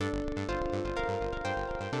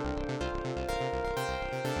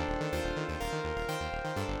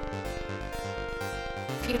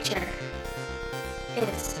future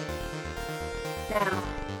is now.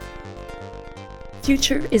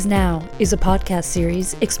 Future is Now is a podcast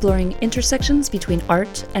series exploring intersections between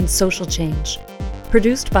art and social change.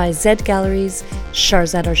 Produced by Zed Galleries,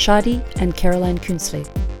 Sharzad Arshadi, and Caroline Künzle.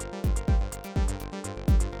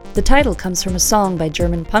 The title comes from a song by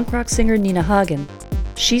German punk rock singer Nina Hagen.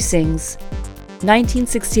 She sings,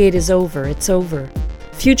 "1968 is over, it's over.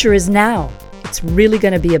 Future is now. It's really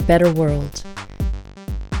gonna be a better world."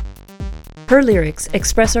 Her lyrics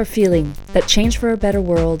express our feeling that change for a better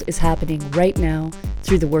world is happening right now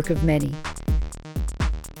through the work of many.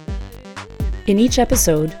 In each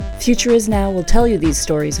episode, Future is Now will tell you these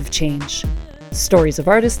stories of change, stories of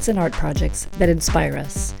artists and art projects that inspire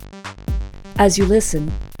us. As you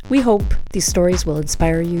listen, we hope these stories will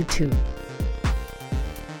inspire you too.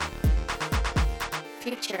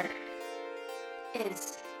 Future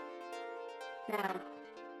is now.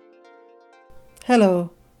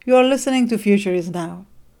 Hello, you are listening to Future is Now.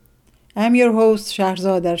 I'm your host,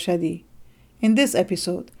 Sharzad Arshadi. In this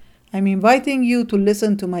episode, I'm inviting you to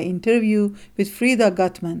listen to my interview with Freda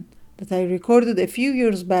Guttman that I recorded a few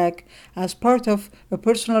years back as part of a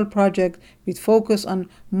personal project with focus on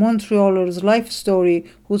Montrealers' life story,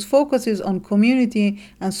 whose focus is on community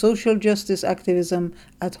and social justice activism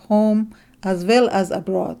at home as well as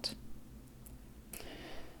abroad.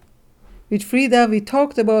 With Freda, we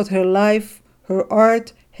talked about her life, her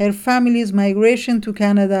art, her family's migration to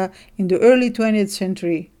Canada in the early 20th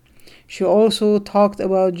century. She also talked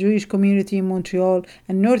about Jewish community in Montreal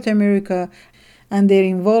and North America and their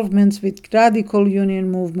involvements with radical union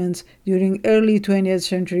movements during early 20th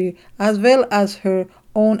century, as well as her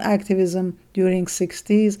own activism during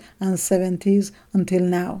 60s and 70s until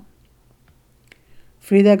now.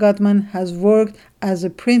 Freda Guttman has worked as a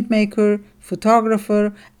printmaker,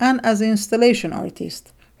 photographer, and as an installation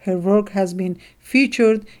artist. Her work has been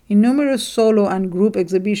featured in numerous solo and group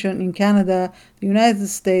exhibitions in Canada, the United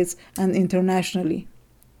States, and internationally.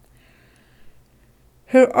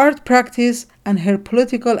 Her art practice and her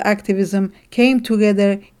political activism came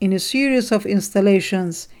together in a series of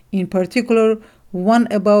installations, in particular one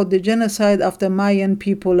about the genocide of the Mayan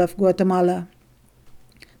people of Guatemala,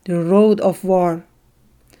 The Road of War,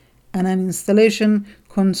 and an installation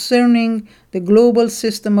concerning the global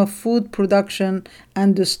system of food production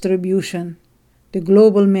and distribution, the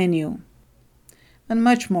global menu, and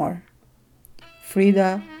much more.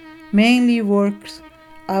 Freda mainly works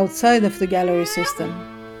outside of the gallery system.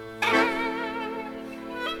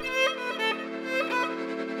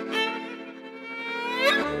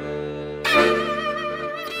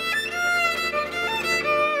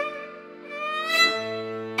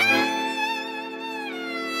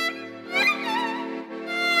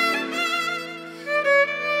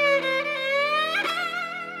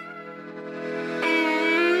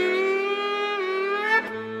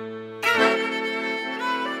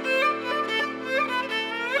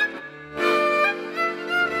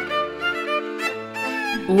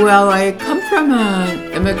 Well, I come from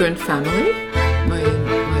an immigrant family. My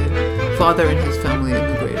father and his family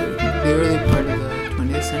immigrated in the early part of the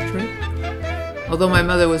 20th century. Although my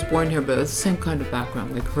mother was born here, but it's the same kind of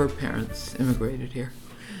background, like her parents immigrated here.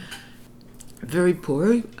 Very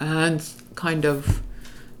poor, and kind of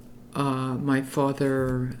my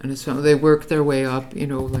father and his family, they worked their way up,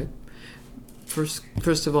 like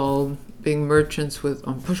first of all being merchants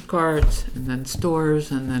on push carts, and then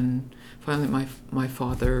stores, and then finally, my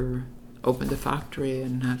father opened a factory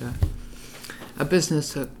and had a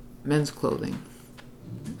business of men's clothing.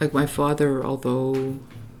 Like my father, although,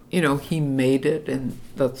 he made it, and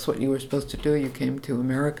that's what you were supposed to do. You came to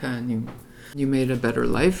America and you made a better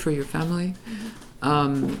life for your family.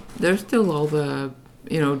 There's still all the,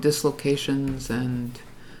 dislocations and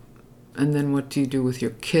then what do you do with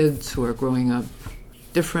your kids who are growing up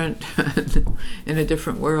different in a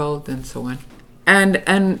different world and so on.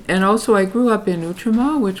 And also I grew up in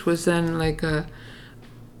Outremont, which was then like a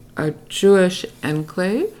Jewish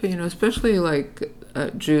enclave, especially like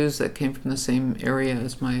Jews that came from the same area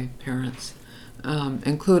as my parents,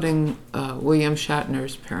 including William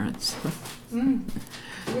Shatner's parents.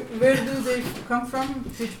 Where do they come from?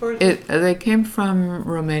 Which part? They came from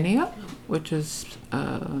Romania, which is,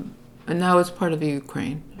 and now it's part of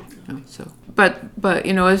Ukraine. So, but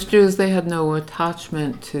as Jews, they had no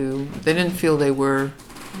attachment to. They didn't feel they were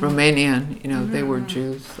Romanian. They were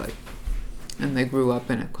Jews, and they grew up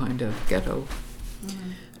in a kind of ghetto.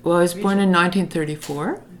 Well, I was born in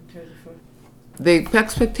 1934. The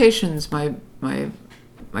expectations my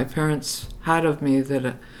parents had of me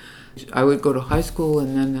that I would go to high school,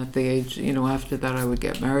 and then at the age, after that, I would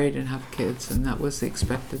get married and have kids, and that was the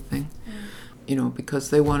expected thing. because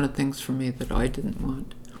they wanted things for me that I didn't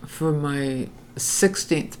want. For my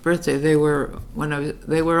 16th birthday, they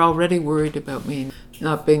were already worried about me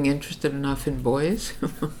not being interested enough in boys.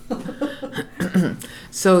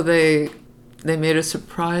 So they made a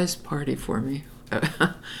surprise party for me.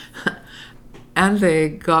 And they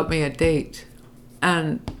got me a date.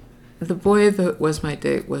 And the boy that was my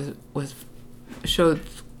date showed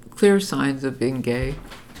clear signs of being gay,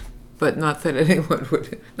 but not that anyone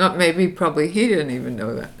would, probably he didn't even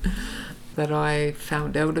know that I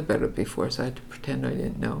found out about it before, so I had to pretend I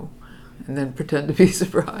didn't know, and then pretend to be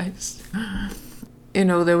surprised.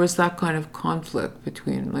 There was that kind of conflict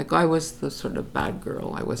between, I was the sort of bad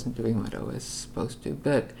girl. I wasn't doing what I was supposed to,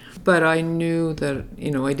 but I knew that,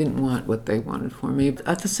 I didn't want what they wanted for me.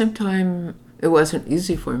 At the same time, it wasn't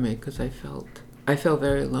easy for me because I felt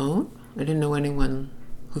very alone. I didn't know anyone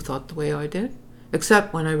who thought the way I did,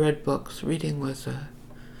 except when I read books. Reading was a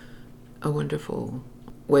wonderful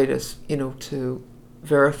way to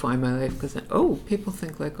verify my life, because people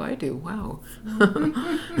think like I do. Wow.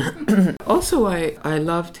 Also, I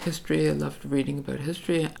loved history. I loved reading about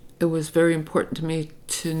history. It was very important to me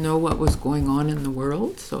to know what was going on in the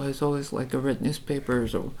world. So I was always I read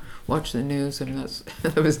newspapers or watched the news, and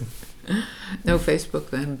there was no Facebook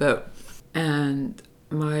then. And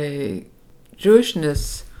my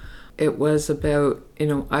Jewishness, it was about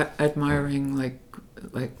admiring like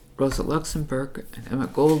Rosa Luxemburg and Emma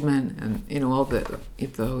Goldman and all the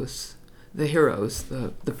heroes,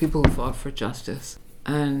 the people who fought for justice.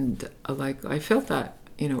 And I felt that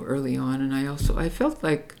early on, and I felt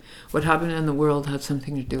like what happened in the world had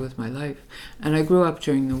something to do with my life. And I grew up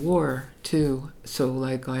during the war too, so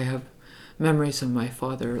I have memories of my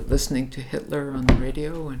father listening to Hitler on the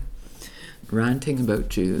radio and ranting about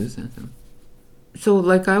Jews. And so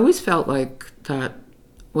I always felt like that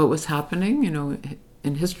what was happening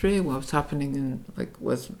in history, what was happening in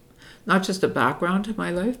was not just a background to my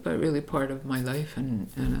life, but really part of my life and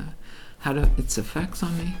had its effects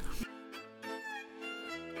on me.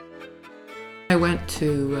 I went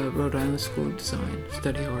to Rhode Island School of Design,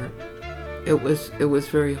 study art. It was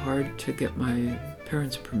very hard to get my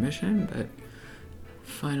parents' permission, but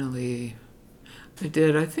finally I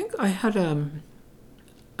did. I think I had an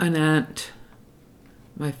aunt,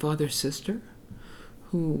 my father's sister,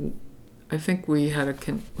 who I think we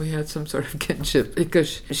had some sort of kinship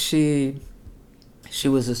because she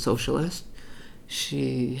was a socialist.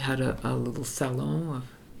 She had a little salon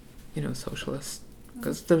of socialists,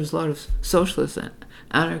 because there was a lot of socialists and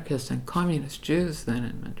anarchists and communist Jews then,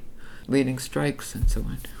 and leading strikes and so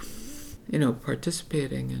on.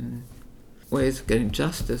 Participating in ways of getting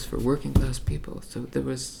justice for working class people. So there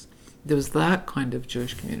was that kind of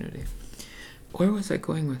Jewish community. Where was I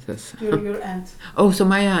going with this? Your aunt. Oh, so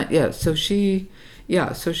my aunt, yeah. So she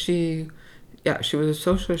was a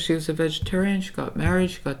socialist. She was a vegetarian. She got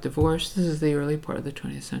married. She got divorced. This is the early part of the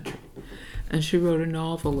 20th century. And she wrote a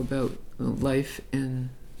novel about life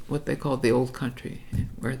in what they called the old country,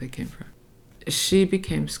 where they came from. She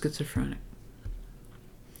became schizophrenic.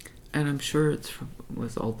 And I'm sure it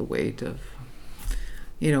was all the weight of,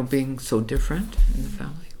 being so different in the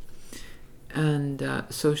family. And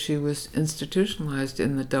so she was institutionalized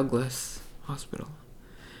in the Douglas Hospital.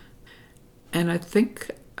 And I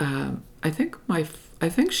think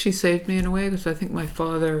she saved me in a way, because I think my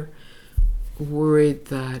father worried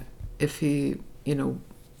that if he,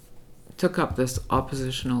 took up this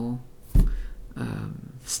oppositional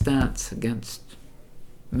stance against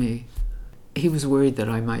me, he was worried that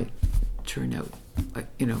I might turn out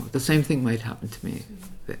the same thing might happen to me.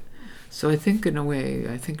 So I think in a way,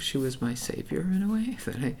 she was my savior in a way.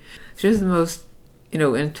 She was the most,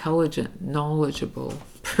 intelligent, knowledgeable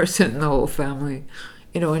person in the whole family,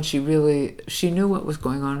 and she knew what was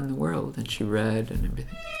going on in the world, and she read and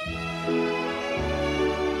everything.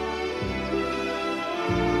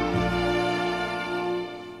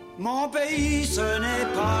 Mon pays, ce n'est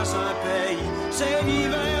pas un pays, c'est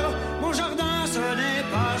l'hiver. Mon jardin, ce n'est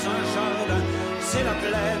pas un jardin, c'est la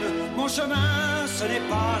plaine. Mon chemin, ce n'est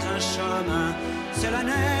pas un chemin, c'est la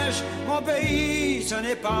neige. Mon pays, ce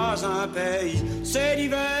n'est pas un pays, c'est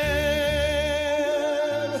l'hiver.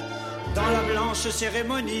 Dans la blanche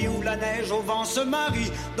cérémonie où la neige au vent se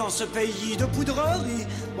marie, dans ce pays de poudrerie,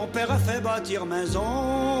 mon père a fait bâtir maison.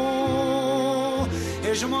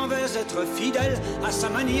 Et je m'en vais être fidèle à sa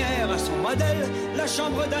manière, à son modèle. La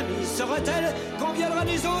chambre d'amis sera-t-elle qu'on viendra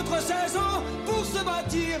des autres saisons pour se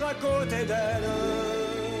bâtir à côté d'elle?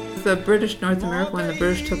 The British North America, when the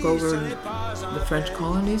British took over the French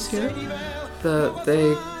colonies here,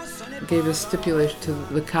 they gave a stipulation to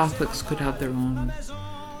the Catholics could have their own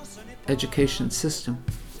education system.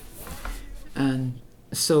 And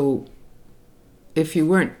so if you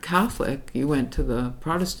weren't Catholic, you went to the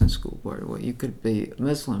Protestant school board, where you could be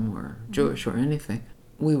Muslim or Jewish or anything.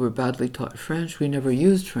 We were badly taught French. We never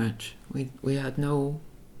used French. We had no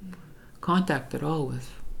contact at all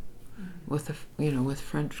with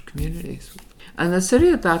French communities. And the city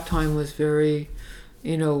at that time was very,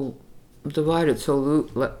 divided. So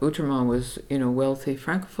Outremont was, wealthy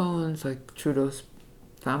Francophones, like Trudeau's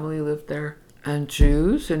family lived there, and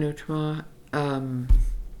Jews in Outremont.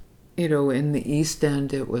 In the East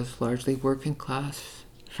End, it was largely working class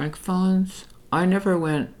Francophones. I never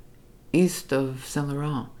went east of Saint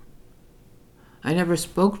Laurent. I never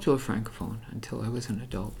spoke to a Francophone until I was an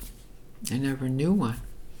adult. I never knew one.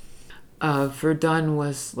 Verdun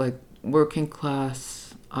was like working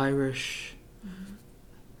class Irish,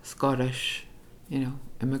 Scottish,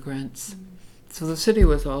 immigrants. So the city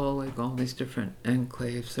was all like all these different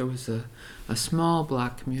enclaves. There was a small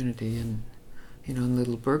black community in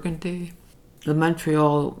Little Burgundy. The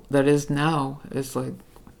Montreal that is now is like,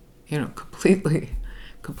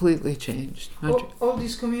 completely changed. All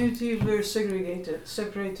these communities were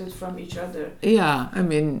separated from each other.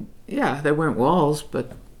 Yeah, there weren't walls,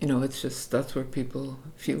 but it's just that's where people.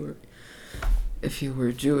 If you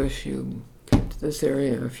were Jewish, you came to this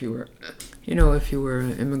area. If you were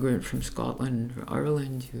an immigrant from Scotland or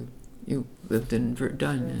Ireland, you lived in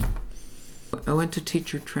Verdun. And I went to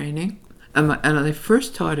teacher training, and I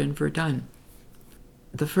first taught in Verdun.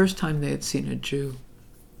 The first time they had seen a Jew,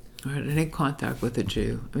 or had any contact with a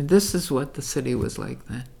Jew. This is what the city was like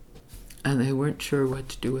then, and they weren't sure what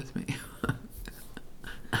to do with me.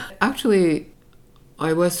 Actually,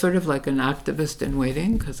 I was sort of like an activist in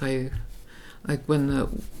waiting, because when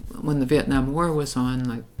the Vietnam War was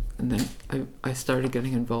on, and then I started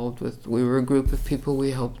getting involved with. We were a group of people.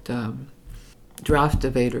 We helped draft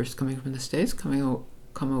evaders coming from the States, come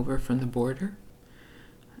over from the border.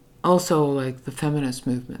 Also, the feminist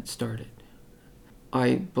movement started.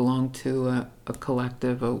 I belonged to a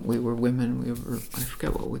collective. We were women. I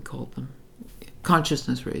forget what we called them.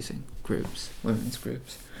 Consciousness raising groups, women's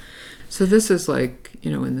groups. So this is in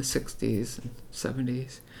the 60s and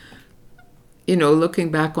 70s.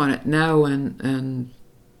 Looking back on it now and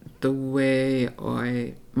the way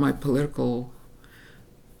my political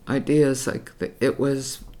ideas, it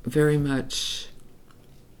was very much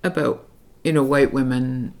about, white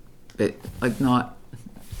women,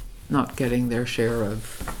 not getting their share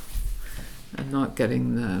of, and not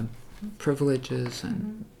getting the privileges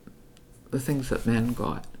and the things that men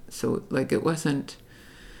got. So it wasn't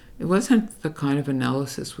the kind of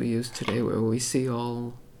analysis we use today, where we see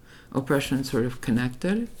all oppression sort of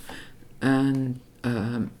connected, and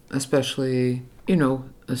especially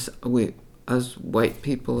as white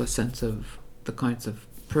people, a sense of the kinds of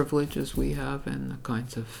privileges we have and the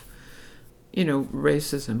kinds of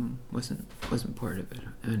racism wasn't part of it,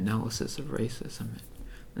 analysis of racism,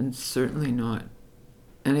 and certainly not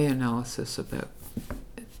any analysis about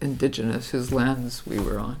Indigenous whose lands we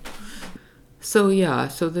were on. So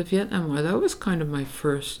the Vietnam War, that was kind of my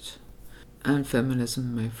first, and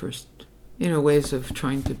feminism, my first, ways of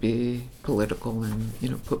trying to be political and,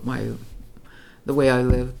 put the way I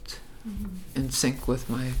lived in sync with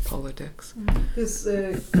my politics. This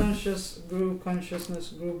consciousness group,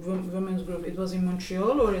 women's group, it was in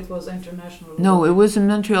Montreal or it was international? No, it was in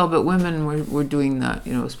Montreal, but women were doing that,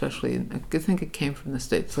 especially, I think it came from the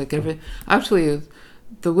States. Actually,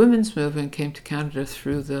 the women's movement came to Canada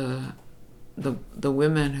through the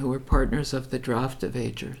women who were partners of the draft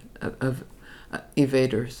evaders of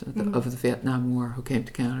the Vietnam War, who came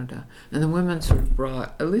to Canada. And the women sort of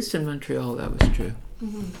brought, at least in Montreal, that was true.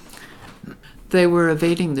 They were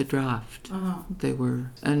evading the draft. They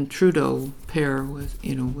were, and Trudeau père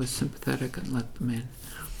was sympathetic and let them in.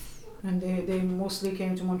 And they mostly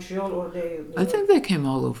came to Montreal, or I think they came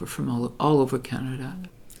all over, from all over Canada.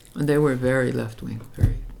 And they were very left-wing,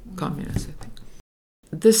 very communist, I think.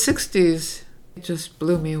 The 60s just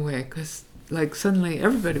blew me away, because suddenly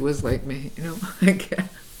everybody was like me,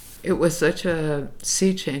 it was such a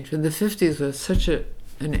sea change. And the 50s was such an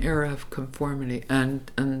era of conformity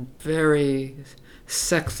and very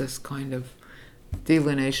sexist kind of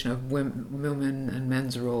delineation of women and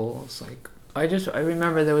men's roles. I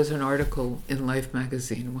remember there was an article in Life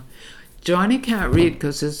magazine. Johnny can't read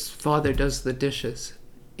because his father does the dishes.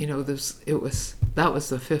 That was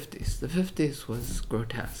the 50s. The 50s was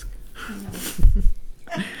grotesque.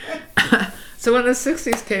 So when the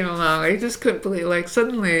 60s came along, I just couldn't believe,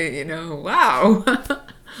 suddenly, wow.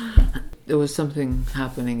 There was something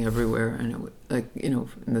happening everywhere, and it, in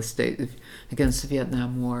the States, against the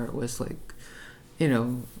Vietnam War, it was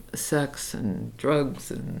sex and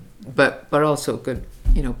drugs, but also good,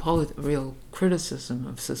 real criticism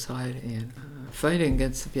of society and fighting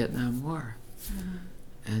against the Vietnam War.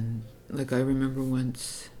 And like I remember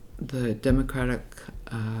once the Democratic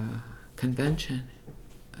Convention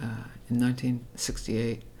in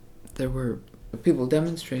 1968, there were people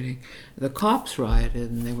demonstrating. The cops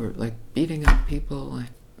rioted and they were like beating up people.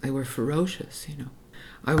 Like, they were ferocious,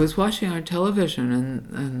 I was watching on television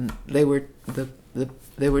and they were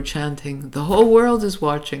they were chanting, "The whole world is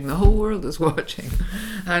watching, the whole world is watching."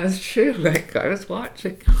 And it's true, like I was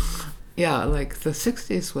watching. Yeah, like the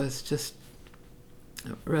 60s was just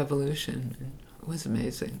a revolution. It was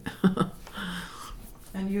amazing.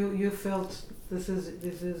 And you felt this is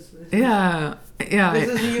yeah. This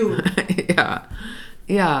is you.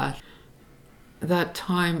 Yeah. That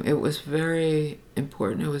time it was very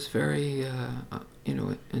important. It was very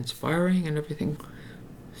inspiring and everything.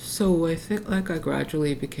 So I think like I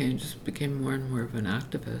gradually became more and more of an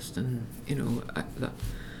activist, and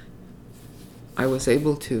I was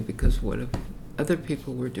able to because of what other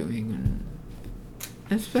people were doing, and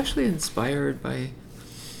especially inspired by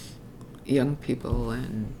young people.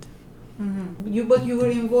 And But you were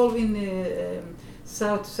involved in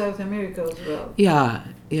South America as well. Yeah.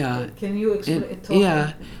 Can you explain?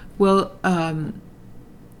 Yeah. Well,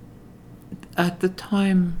 at the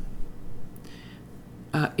time,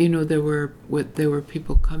 there were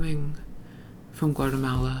people coming from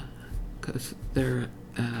Guatemala because there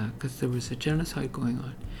was a genocide going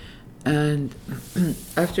on, and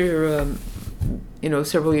after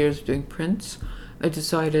several years of doing prints, I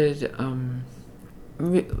decided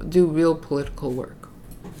do real political work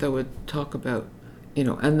that would talk about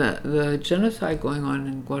and the genocide going on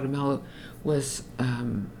in Guatemala was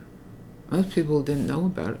most people didn't know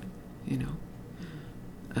about it,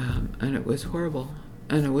 and it was horrible.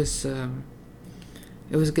 And it was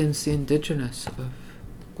against the indigenous of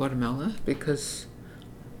Guatemala because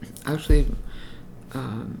actually,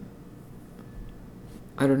 I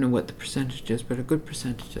don't know what the percentage is, but a good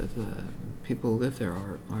percentage of the people who live there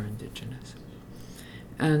are indigenous.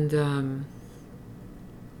 And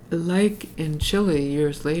like in Chile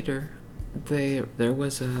years later, there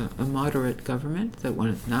was a moderate government that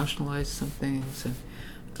wanted to nationalize some things, and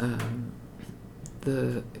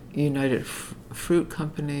the United Fruit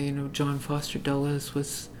Company, John Foster Dulles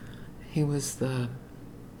was the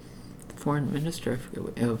foreign minister, I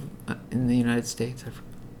forget in the United States.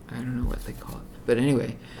 I don't know what they call it, but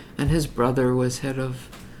anyway, and his brother was head of,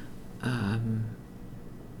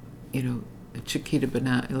 Chiquita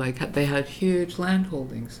Banana. Like they had huge land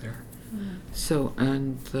holdings there. So,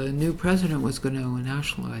 and the new president was going to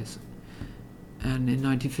nationalize, and in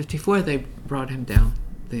 1954 they brought him down.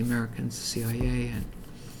 The Americans, the CIA,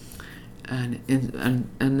 and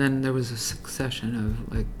then there was a succession of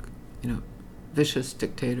vicious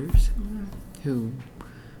dictators who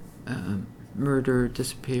murdered,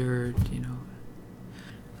 disappeared,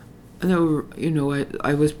 And there were,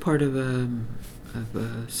 I was part of a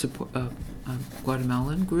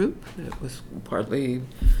Guatemalan group that was partly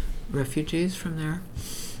refugees from there.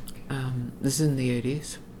 This is in the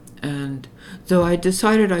 80s, and so I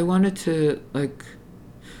decided I wanted to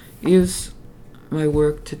use my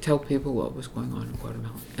work to tell people what was going on in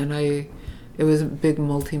Guatemala. And it was a big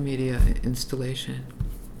multimedia installation.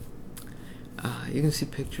 You can see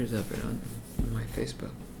pictures of it on my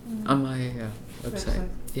Facebook, on my website.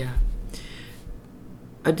 Yeah.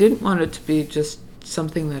 I didn't want it to be just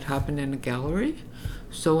something that happened in a gallery,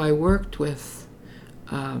 so I worked with,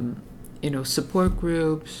 support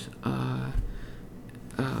groups.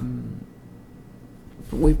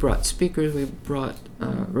 We brought speakers. We brought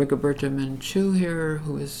Rigoberta Menchú here,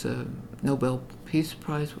 who is a Nobel Peace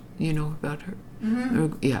Prize. You know about her?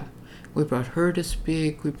 Mm-hmm. Yeah. We brought her to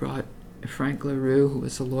speak. We brought Frank LaRue, who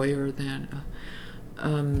was a lawyer then.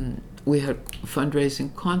 We had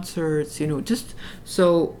fundraising concerts, just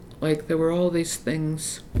so, there were all these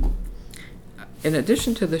things. In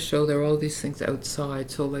addition to the show, there were all these things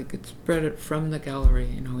outside, so, it spread it from the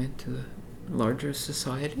gallery, into the larger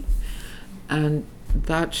society. And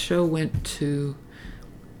that show went to,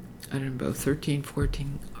 I don't know, about 13,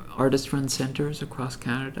 14 artist-run centers across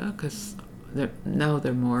Canada, because now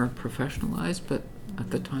they're more professionalized, but at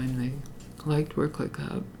the time they liked work like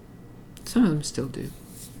that. Some of them still do.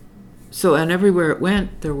 So, and everywhere it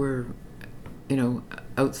went, there were,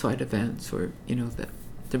 outside events or, that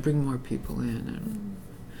to bring more people in.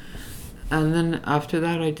 And then after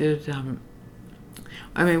that I did,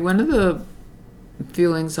 one of the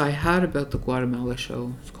feelings I had about the Guatemala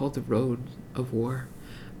show, it's called The Road of War,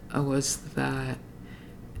 was that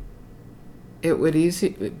it would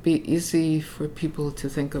be easy for people to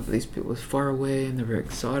think of these people as far away, and they're very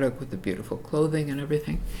exotic with the beautiful clothing and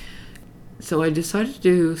everything. So I decided to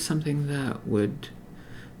do something that would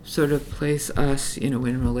sort of place us,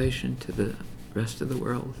 in relation to the rest of the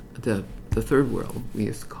world, the third world, we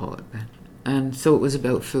used to call it then. And so it was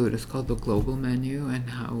about food. It's called the Global Menu, and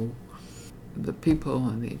how the people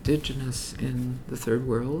and the indigenous in the third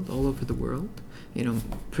world, all over the world,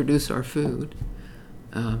 produce our food,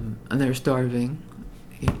 and they're starving.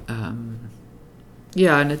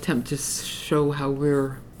 An attempt to show how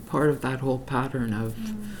we're part of that whole pattern of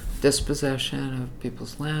dispossession of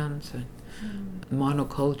people's lands and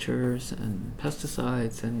monocultures and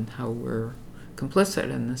pesticides, and how we're complicit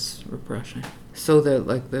in this repression. So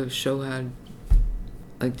that the show had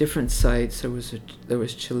different sites. There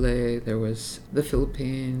was Chile, there was the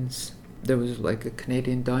Philippines, there was a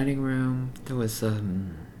Canadian dining room, there was a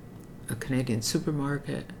Canadian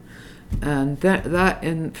supermarket, and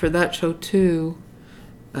for that show too,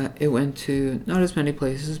 it went to not as many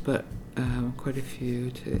places, but quite a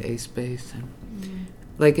few, to A Space, and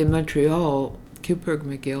in Montreal, Cupberg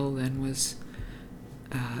McGill then was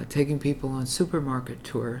taking people on supermarket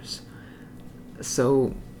tours.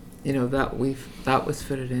 So, that was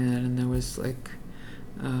fitted in, and there was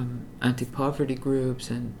anti-poverty groups,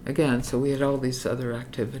 and again, so we had all these other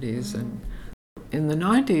activities. And in the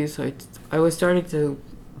 90s, I was starting to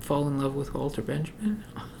fall in love with Walter Benjamin,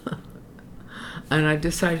 and I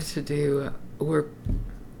decided to do work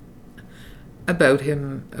about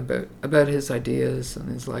him, about his ideas and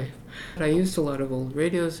his life. I used a lot of old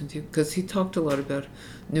radios, because he talked a lot about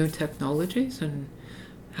new technologies and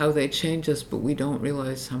how they change us, but we don't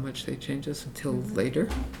realize how much they change us until later.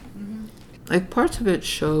 Parts of it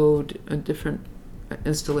showed different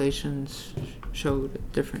installations, showed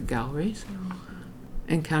different galleries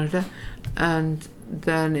in Canada, and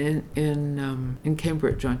then in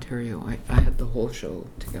Cambridge, Ontario, I had the whole show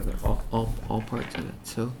together, all parts of it.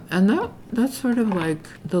 So, and that's sort of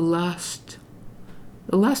the last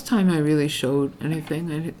time I really showed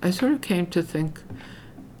anything. I sort of came to think,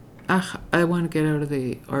 I want to get out of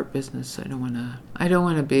the art business. I don't want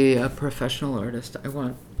to be a professional artist. I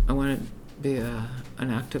want to be an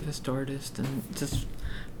activist artist, and just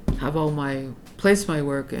have place my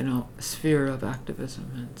work in a sphere of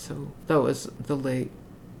activism. And so that was the late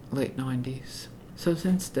 90s. So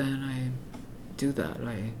since then I do that.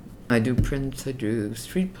 I do prints, I do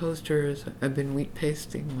street posters, I've been wheat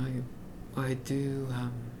pasting I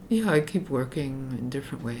keep working in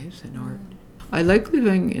different ways in art. I like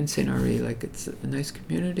living in St. Henri. It's a nice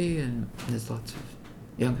community, and there's lots of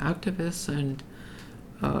young activists, and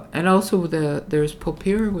also there's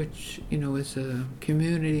Popir, which is a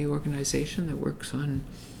community organization that works on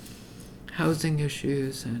housing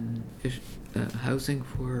issues and housing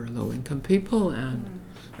for low-income people and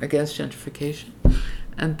against gentrification.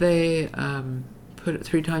 And they put it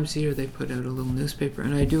 3 times a year. They put out a little newspaper,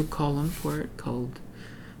 and I do a column for it called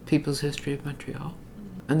People's History of Montreal.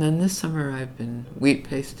 And then this summer I've been wheat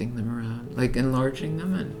pasting them around, enlarging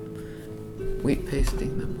them and wheat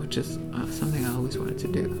pasting them, which is something I always wanted to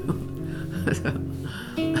do.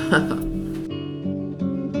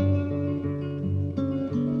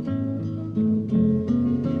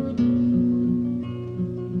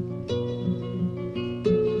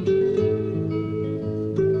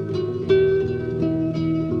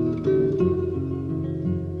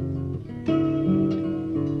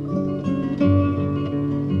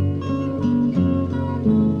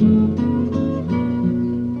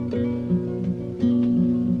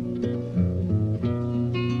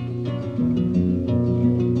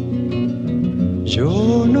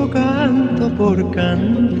 Yo no canto por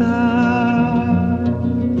cantar,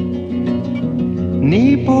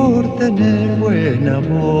 ni por tener buena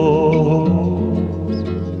voz.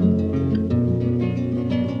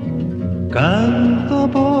 Canto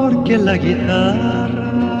porque la guitarra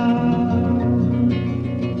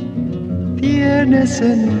tiene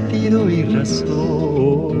sentido y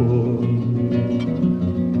razón.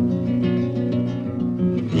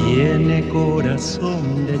 Tiene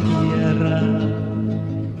corazón de tierra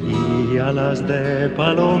y alas de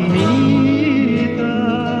palomita.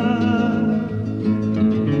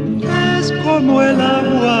 Es como el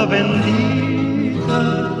agua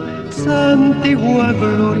bendita, santigua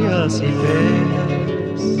glorias y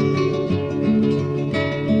penas.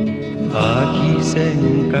 Aquí se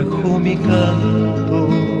encajó mi canto,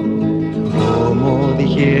 como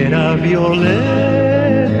dijera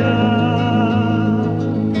Violeta.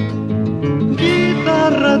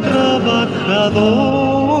 Guitarra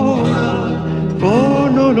trabajadora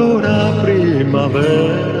con olor a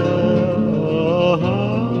primavera.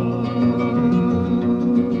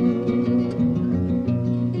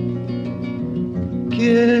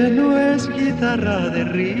 guitarra de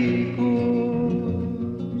rico,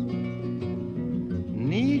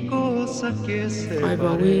 ni cosa que se I've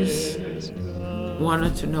always parezca.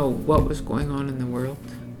 wanted to know what was going on in the world,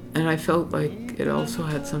 and I felt like it also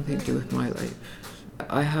had something to do with my life.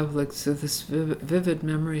 I have this vivid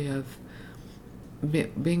memory of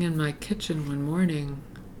being in my kitchen one morning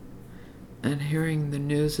and hearing the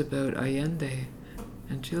news about Allende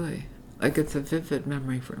in Chile. Like, it's a vivid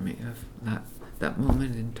memory for me of that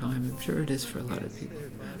moment in time. I'm sure it is for a lot of people.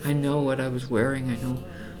 I know what I was wearing. I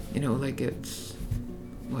know, like it's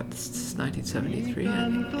 1973,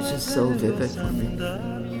 and it's just so vivid for me.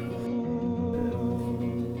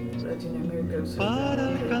 Latin America, so Para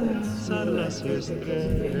that's alcanzar really las because of the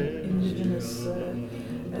estrellas. indigenous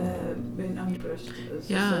been underpressed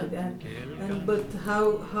Yeah. society. And but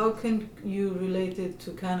how can you relate it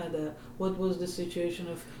to Canada? What was the situation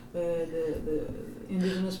of the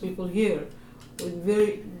indigenous people here? With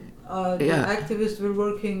the Yeah. activists were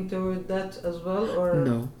working toward that as well, or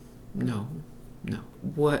No.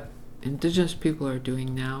 What indigenous people are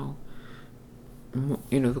doing now,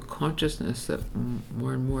 the consciousness that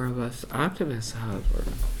more and more of us activists have, or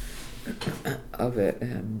of it,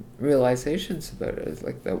 and realizations about it, is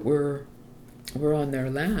like that we're on their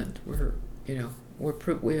land.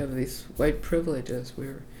 We have these white privileges.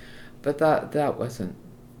 But that wasn't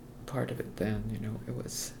part of it then.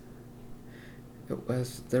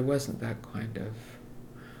 There wasn't that kind of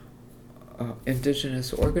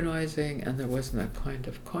indigenous organizing, and there wasn't that kind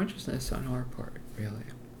of consciousness on our part, really,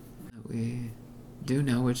 that we do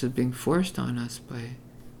now, which is being forced on us by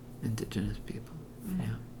indigenous people.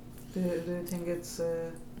 Yeah. do you think it's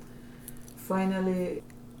finally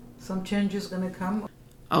some change is going to come?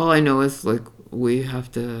 All I know is, like, we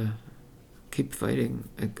have to keep fighting,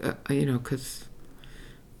 because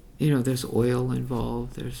there's oil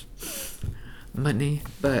involved, there's money,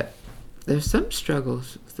 but there's some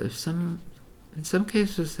struggles. In some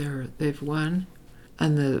cases, they've won,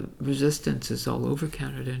 and the resistance is all over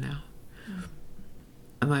Canada now.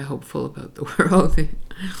 Am I hopeful about the world? Am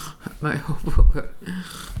I hopeful about,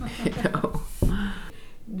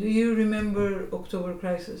 Do you remember October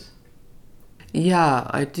Crisis? Yeah,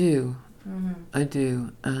 I do. Mm-hmm. I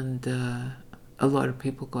do. And a lot of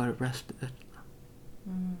people got arrested.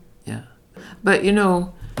 Mm-hmm. Yeah. But,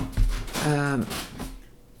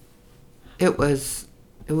 it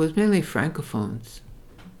was mainly Francophones.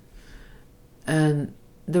 And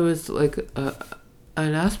there was like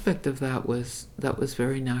an aspect of that was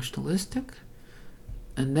very nationalistic.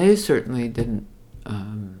 And they certainly didn't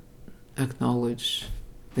acknowledge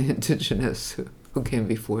the indigenous who came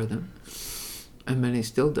before them. And many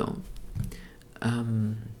still don't.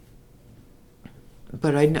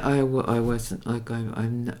 But I wasn't, like,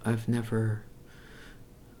 I've never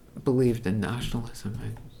believed in nationalism.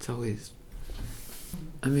 It's always,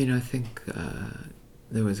 I mean, I think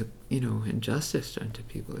there was injustice done to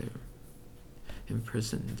people. They were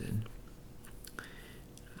imprisoned,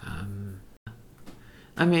 and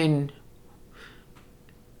I mean,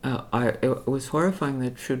 it was horrifying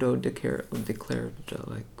that Trudeau declared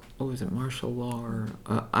what was it, martial law, or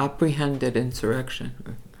apprehended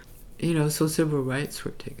insurrection. So civil rights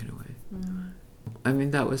were taken away. Mm. I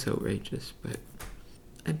mean, that was outrageous, but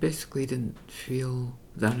I basically didn't feel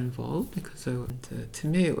that involved, because to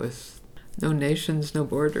me it was no nations, no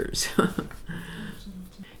borders.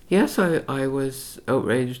 Yes, I was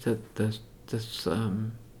outraged at this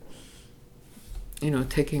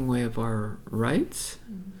taking away of our rights,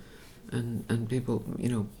 and people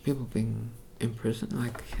being imprisoned,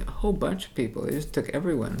 like a whole bunch of people. They just took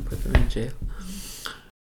everyone and put them in jail.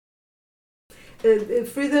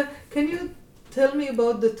 Freda, can you tell me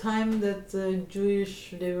about the time that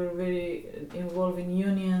they were very involved in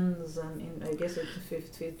unions, and I guess it's the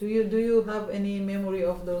 50s. Do you have any memory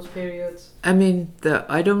of those periods? I mean,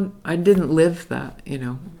 I didn't live that,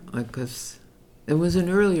 because it was an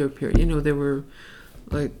earlier period. There were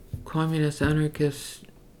like communist, anarchists,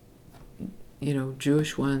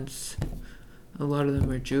 Jewish ones. A lot of them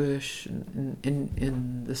were Jewish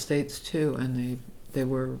in the States too, and they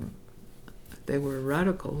were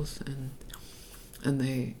radicals, and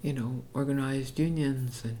they organized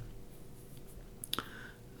unions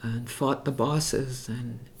and fought the bosses,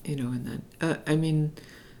 and then I mean,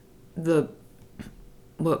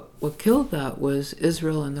 what killed that was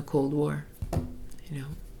Israel and the Cold War.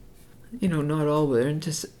 Not all, but there are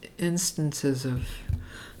just instances of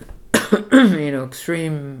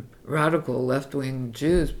extreme radical left-wing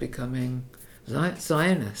Jews becoming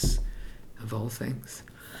Zionists, of all things.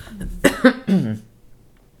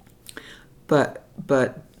 But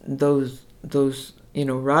those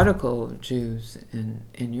radical Jews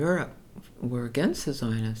in Europe were against the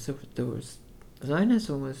Zionists.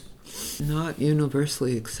 Zionism was not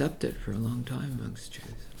universally accepted for a long time amongst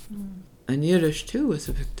Jews. And Yiddish too was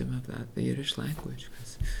a victim of that, the Yiddish language,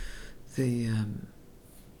 because the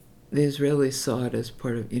Israelis saw it as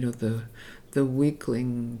part of, the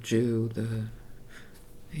weakling Jew, that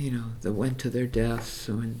went to their deaths.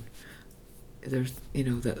 When there's,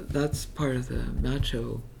 that's part of the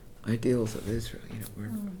macho ideals of Israel.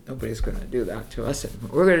 Nobody's going to do that to us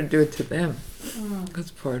anymore. We're going to do it to them.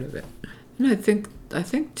 That's part of it. And I think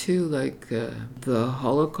too, like the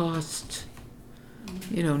Holocaust.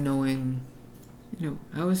 Knowing,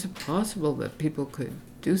 how is it possible that people could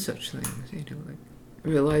do such things? Like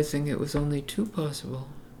realizing it was only too possible.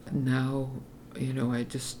 Now, I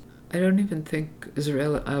don't even think of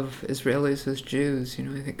Israelis as Jews.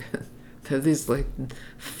 I think they're these like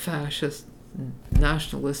fascist,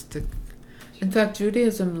 nationalistic. In fact,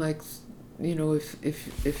 Judaism, like,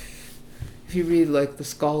 if you read like the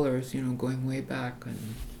scholars, going way back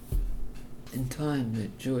in time, the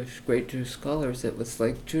great Jewish scholars, it was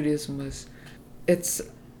like Judaism it's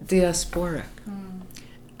diasporic.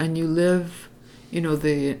 And you live,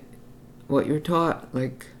 what you're taught,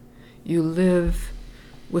 like, you live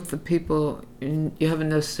with the people you haven't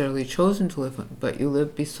necessarily chosen to live with, but you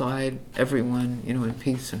live beside everyone, in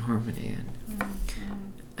peace and harmony.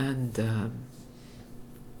 And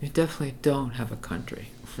you definitely don't have a country.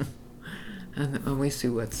 and we see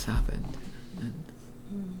what's happened.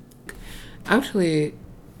 Actually,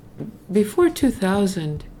 before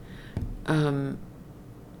 2000, a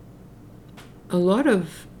lot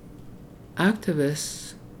of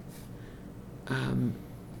activists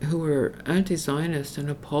who were anti-Zionist and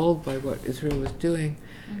appalled by what Israel was doing,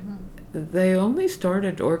 they only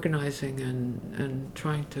started organizing and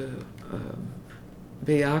trying to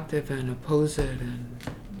be active and oppose it. And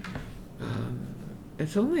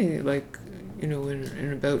it's only like, in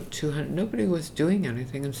about 200, nobody was doing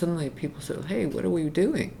anything, and suddenly people said, "Hey, what are we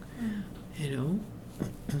doing?"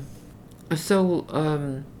 So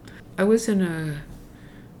I was in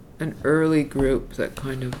an early group that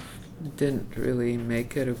kind of didn't really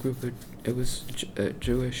make it. It was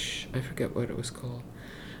Jewish. I forget what it was called,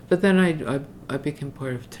 but then I became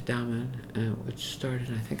part of Tadaman, which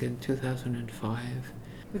started I think in 2005.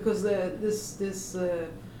 Because this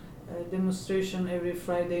demonstration every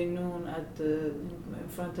Friday noon in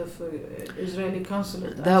front of Israeli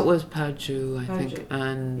consulate. That was Paju, I think, Paju.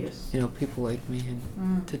 and Yes. people like me in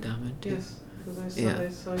Tadaman too. Yes, because I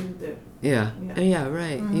saw you there. Yeah,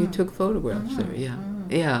 right. You took photographs there. Yeah.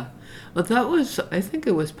 Well, that was, I think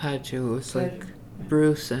it was Paju. It was like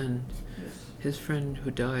Bruce and his friend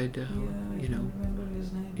who died. I don't remember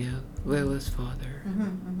his name. Yeah, Leila's father,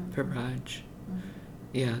 Faraj.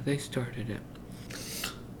 Yeah, they started it.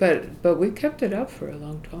 But we kept it up for a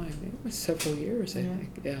long time. It was several years, I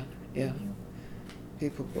think. Yeah.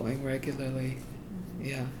 People going regularly.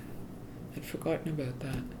 Yeah. I'd forgotten about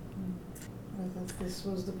that. This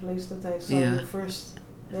was the place that I saw you first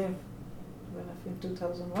there. When I think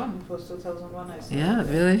 2001. It was 2001 I saw you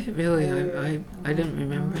there. Really. Yeah. I didn't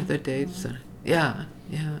remember the dates. Yeah.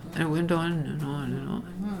 And it went on and on and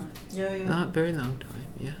on. Yeah. Not very long time,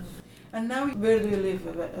 yeah. And now, where do you live,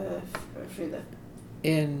 Freda?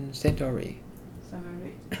 In Saint-Henri.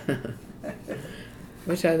 Saint-Henri.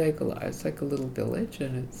 Which I like a lot. It's like a little village,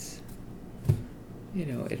 and it's,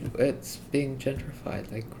 it's being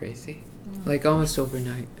gentrified like crazy. Like almost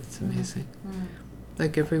overnight. It's amazing.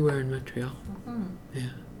 Like everywhere in Montreal.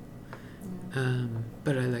 Yeah.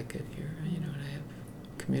 But I like it here. And I have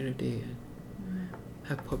community and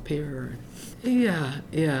have papier. Yeah.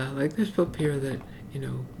 Like there's papier that,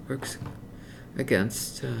 works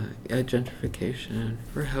against gentrification and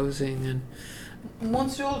for housing. And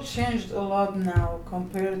Montreal changed a lot now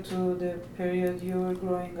compared to the period you were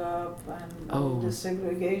growing up and all the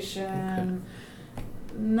segregation.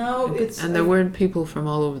 Now it's... And there weren't people from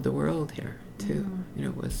all over the world here, too.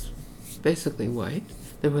 It was basically white.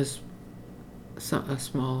 There was a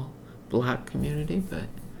small black community, but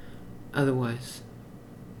otherwise,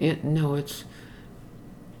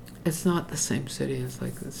 it's not the same city. It's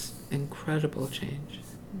like this incredible change.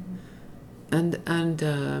 And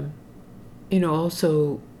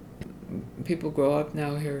also people grow up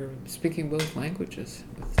now here speaking both languages.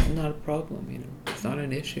 It's not a problem, it's not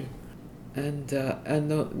an issue. And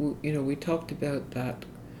we talked about that,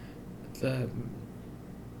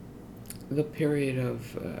 the period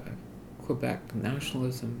of Quebec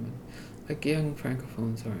nationalism. Like young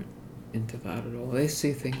francophones aren't into that at all. They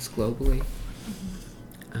see things globally.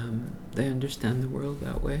 they understand the world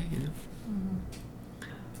that way, you know.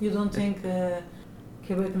 You don't think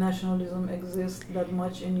Quebec nationalism exists that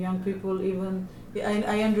much in young people. Even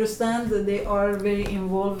I understand that they are very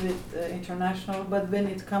involved with international, but when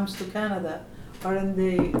it comes to Canada, aren't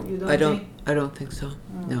they? You don't think? I don't think so.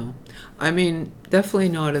 No, I mean definitely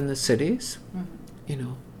not in the cities. Mhm. You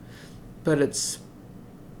know, but it's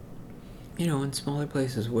in smaller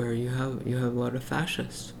places where you have a lot of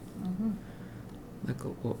fascists, Mhm. like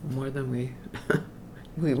more than we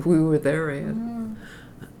we were there, right? Mhm.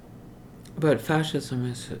 But fascism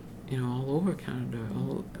is all over Canada,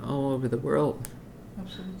 all over the world.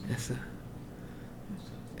 Absolutely.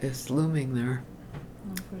 It's looming there,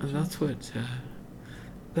 and Unfortunately.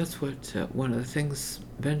 that's what one of the things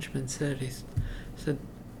Benjamin said. He said,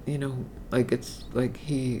 like it's like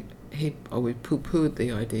he always poo-pooed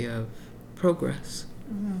the idea of progress.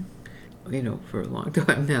 Mhm. For a long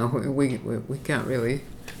time now, we can't really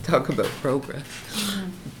talk about progress. Mhm.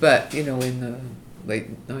 But in the late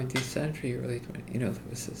 19th century, early 20th, there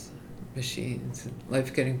was this machines and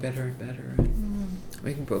life getting better and better, and Mhm.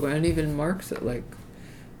 making progress. And even Marx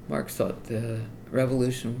thought the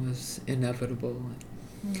revolution was inevitable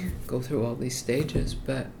and Mhm. go through all these stages.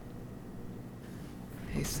 But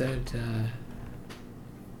he said,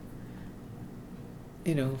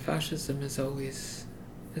 fascism is always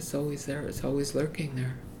there. It's always lurking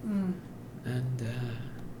there, Mhm. and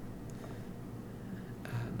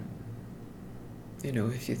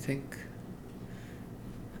if you think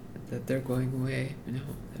that they're going away,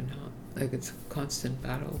 they're not. Like it's a constant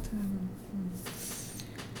battle.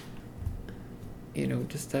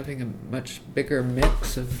 Just having a much bigger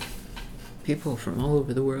mix of people from all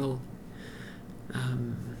over the world,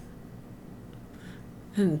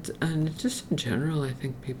 and just in general, I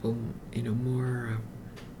think people, more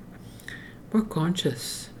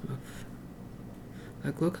conscious of.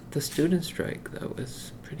 Like, look at the student strike. That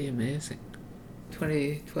was pretty amazing.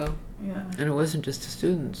 2012. Yeah. And it wasn't just the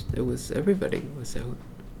students. It was everybody was out.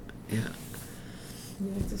 Yeah.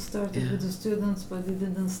 It started with the students, but it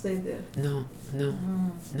didn't stay there. No.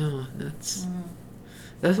 Mm. No, that's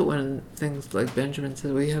one of the things, like Benjamin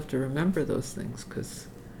said, we have to remember those things,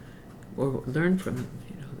 or learn from them,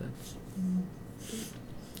 that's...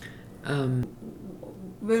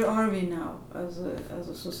 Where are we now as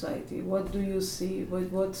a society? What do you see?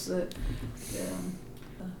 What's the...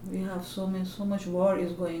 we have so much war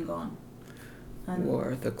is going on. And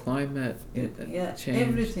war, the climate, change.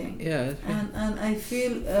 Everything. Yeah. And I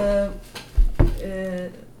feel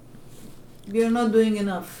we are not doing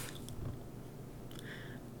enough.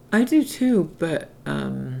 I do too, but I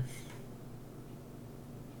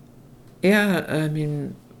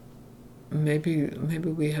mean, maybe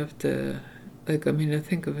we have to, I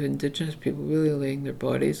think of Indigenous people really laying their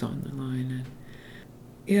bodies on the line,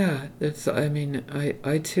 and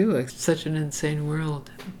I too, like, such an insane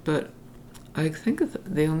world, but I think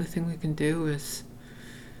the only thing we can do is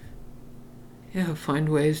find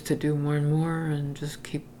ways to do more and more and just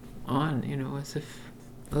keep on, as if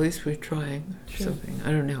at least we're trying something.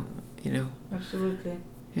 I don't know, Absolutely.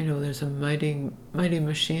 There's a mighty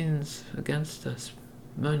machines against us,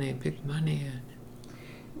 money, big money.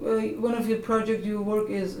 One of your projects you work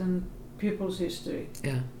is in people's history.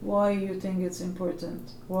 Yeah. Why you think it's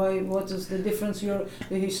important? What is the difference? The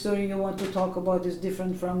history you want to talk about is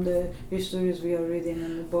different from the histories we are reading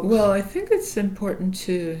in the books. Well, I think it's important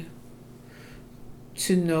to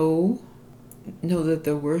know that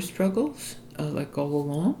there were struggles, like all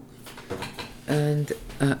along, and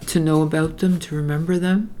to know about them, to remember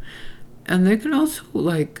them, and they can also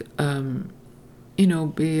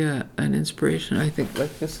be an inspiration. I think,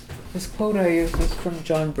 like this quote I use is from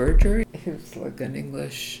John Berger. He was like an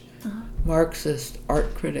English Marxist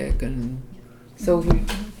art critic, and so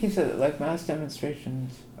he said that, like, mass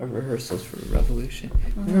demonstrations are rehearsals for a revolution.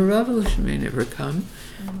 And a revolution may never come,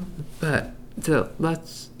 but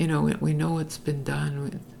we know it's been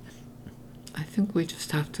done. I think we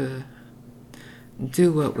just have to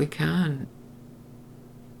do what we can.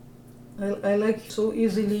 I like so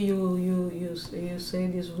easily you say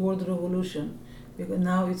this word revolution, because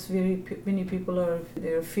now it's many people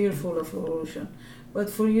they're fearful of revolution. But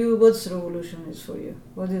for you, what's revolution is for you?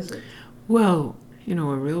 What is it? Well, a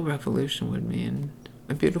real revolution would mean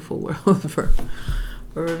a beautiful world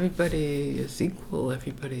where everybody is equal.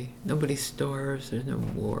 Nobody starves. There's no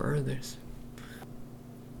war.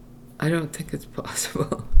 I don't think it's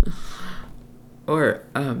possible. Or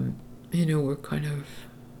we're kind of,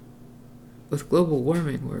 with global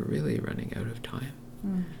warming, we're really running out of time.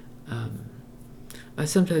 I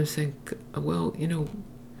sometimes think, well,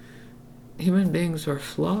 human beings are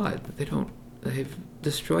flawed. They've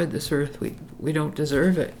destroyed this earth. We don't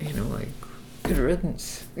deserve it. Like, good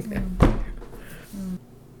riddance.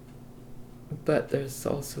 But there's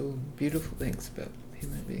also beautiful things about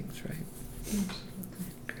human beings, right?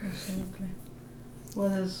 Absolutely.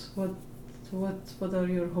 What are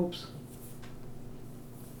your hopes?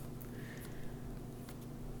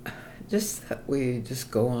 Just that we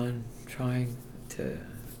just go on trying to,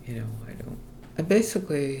 I'm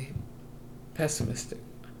basically pessimistic.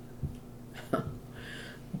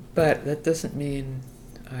 But that doesn't mean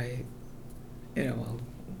I'll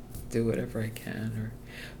do whatever I can.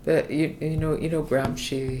 But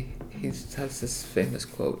Gramsci, he has this famous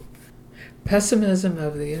quote: "Pessimism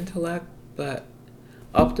of the intellect, but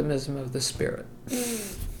optimism of the spirit."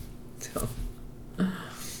 So.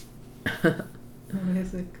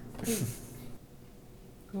 Amazing.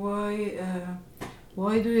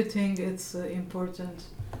 Why do you think it's important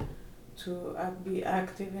to be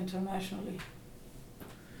active internationally?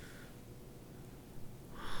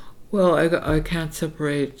 Well, I can't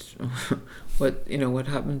separate what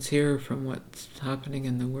happens here from what's happening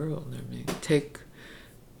in the world. I mean, take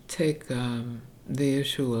the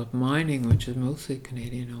issue of mining, which is mostly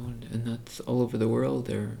Canadian owned, and that's all over the world.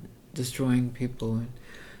 They're destroying people and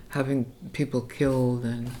having people killed,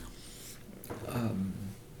 and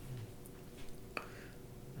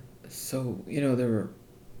so there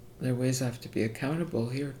are ways I have to be accountable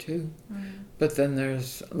here too. But then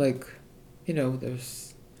there's there's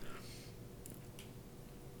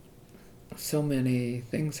so many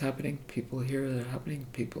things happening to people here that are happening to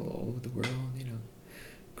people all over the world,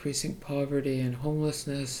 increasing poverty and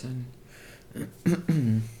homelessness and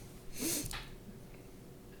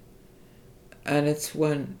and it's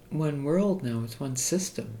one world now, it's one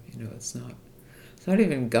system, it's not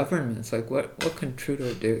even government. It's like what can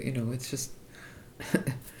Trudeau do? It's just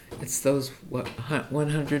it's those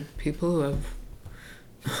 100 people who have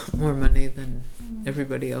more money than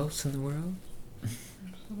everybody else in the world.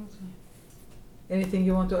 Absolutely. Anything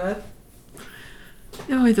you want to add?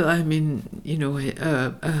 No, I mean,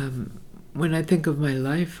 when I think of my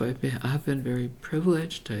life, I've been very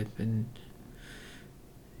privileged. I've been,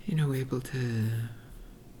 able to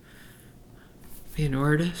be an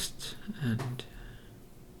artist and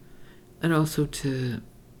also to,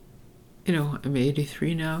 I'm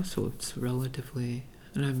 83 now, so it's relatively,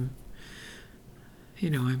 and I'm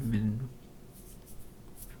in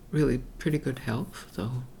really pretty good health,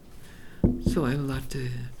 so I have a lot to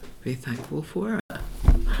be thankful for.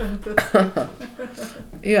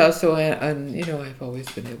 Yeah, so I've always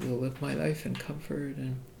been able to live my life in comfort,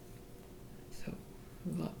 and so a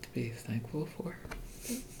lot to be thankful for.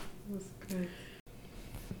 That's great.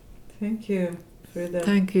 Thank you, Freda.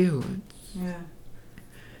 Thank you. Yeah.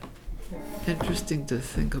 It's interesting to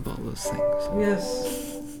think of all those things. Yes.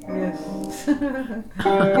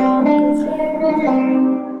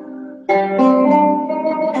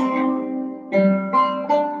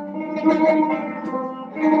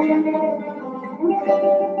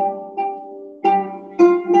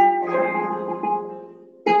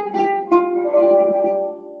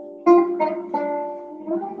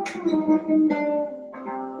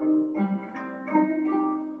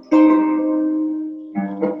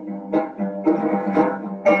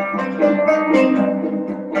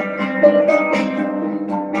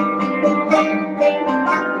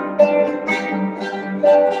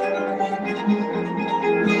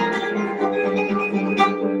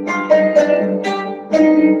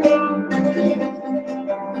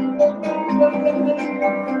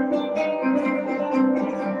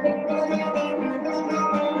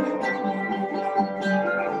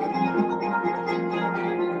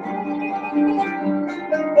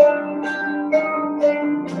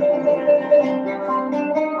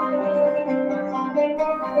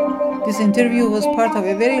 This interview was part of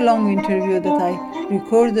a very long interview that I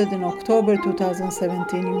recorded in October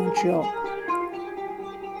 2017 in Montreal.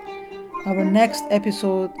 Our next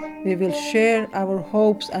episode, we will share our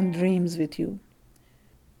hopes and dreams with you.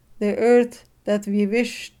 The earth that we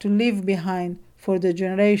wish to leave behind for the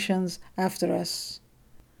generations after us.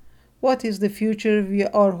 What is the future we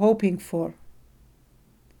are hoping for?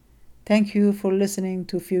 Thank you for listening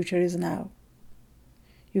to Future is Now.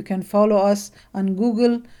 You can follow us on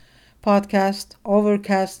Google Podcast,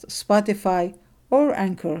 Overcast, Spotify, or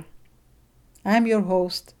Anchor. I'm your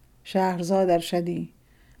host, Shahrzad Arshadi.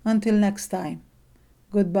 Until next time,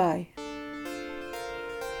 goodbye.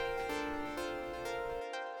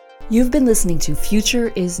 You've been listening to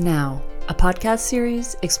Future is Now, a podcast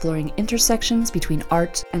series exploring intersections between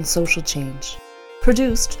art and social change.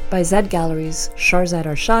 Produced by Zed Galleries, Shahrzad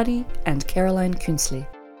Arshadi, and Caroline Künzli.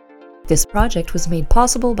 This project was made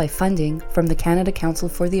possible by funding from the Canada Council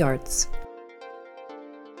for the Arts.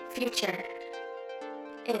 Future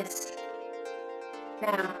is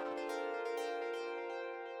now.